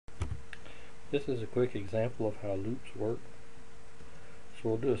This is a quick example of how loops work. So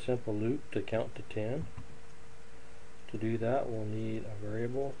we'll do a simple loop to count to 10. To do that, we'll need a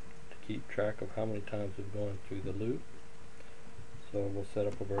variable to keep track of how many times we've gone through the loop. So we'll set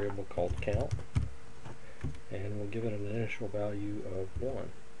up a variable called count, and we'll give it an initial value of 1.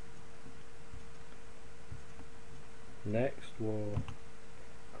 Next, we'll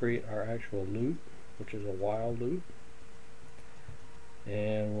create our actual loop, which is a while loop,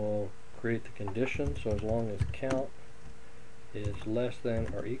 and we'll create the condition. So as long as count is less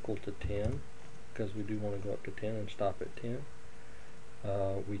than or equal to 10, because we do want to go up to 10 and stop at 10,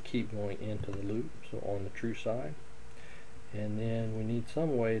 we keep going into the loop, so on the true side. And then we need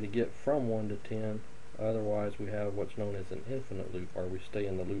some way to get from 1 to 10, otherwise we have what's known as an infinite loop, or we stay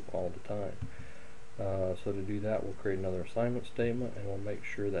in the loop all the time. So to do that, we'll create another assignment statement, and we'll make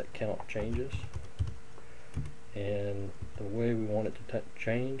sure that count changes. And the way we want it to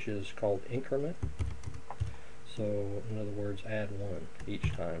change is called increment. So in other words, add 1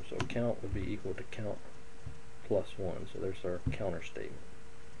 each time. So count would be equal to count plus 1. So there's our counter statement.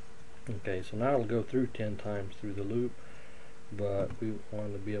 Okay, so now it'll go through 10 times through the loop, but we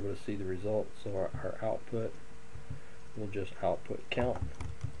want to be able to see the results. So our output will just output count,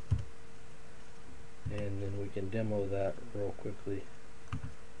 and then we can demo that real quickly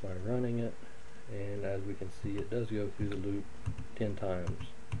by running it. And as we can see, it does go through the loop 10 times.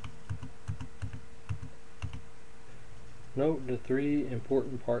 Note the 3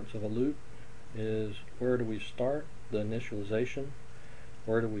 important parts of a loop is: where do we start, the initialization;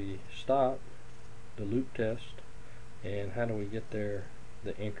 where do we stop, the loop test; and how do we get there,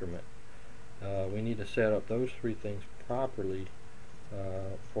 the increment. We need to set up those 3 things properly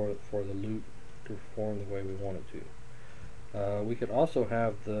for the loop to perform the way we want it to. We could also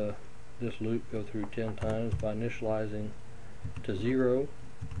have this loop go through 10 times by initializing to 0.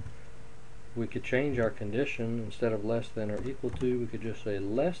 We could change our condition. Instead of less than or equal to, we could just say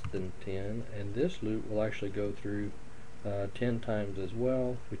less than 10, and this loop will actually go through 10 times as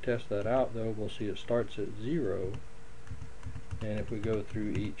well. If we test that out though, we'll see it starts at 0, and if we go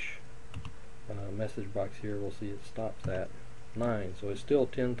through each message box here, we'll see it stops at 9. So it's still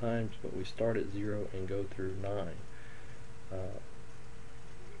 10 times, but we start at 0 and go through 9.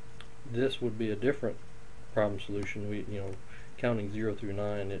 This would be a different problem solution. Counting 0 through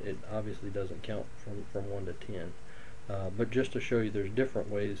 9, it obviously doesn't count from 1 to 10. But just to show you, there's different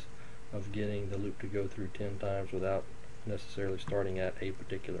ways of getting the loop to go through 10 times without necessarily starting at a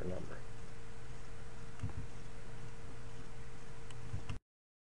particular number.